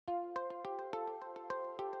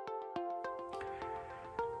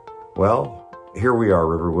Well, here we are,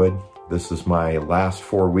 Riverwood. This is my last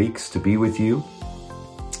 4 weeks to be with you,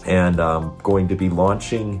 and I'm going to be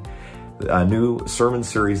launching a new sermon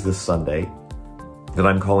series this Sunday that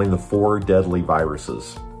I'm calling the 4 Deadly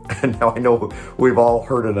Viruses. And now I know we've all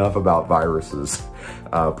heard enough about viruses.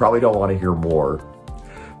 Probably don't want to hear more.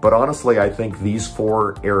 But honestly, I think these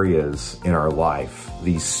 4 areas in our life,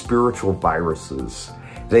 these spiritual viruses,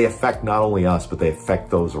 they affect not only us, but they affect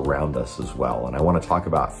those around us as well. And I want to talk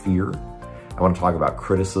about fear. I want to talk about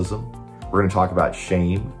criticism. We're going to talk about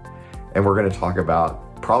shame. And we're going to talk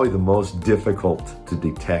about probably the most difficult to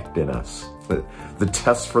detect in us. The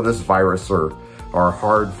tests for this virus are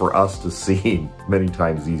hard for us to see, many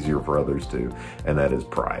times easier for others to, and that is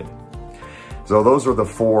pride. So those are the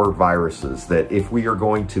 4 viruses that if we are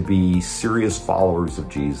going to be serious followers of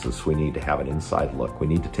Jesus, we need to have an inside look. We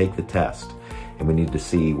need to take the test, and we need to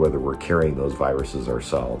see whether we're carrying those viruses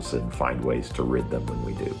ourselves and find ways to rid them when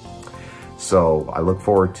we do. So I look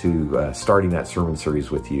forward to starting that sermon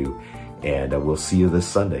series with you, and we'll see you this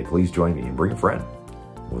Sunday. Please join me and bring a friend.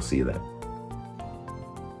 We'll see you then.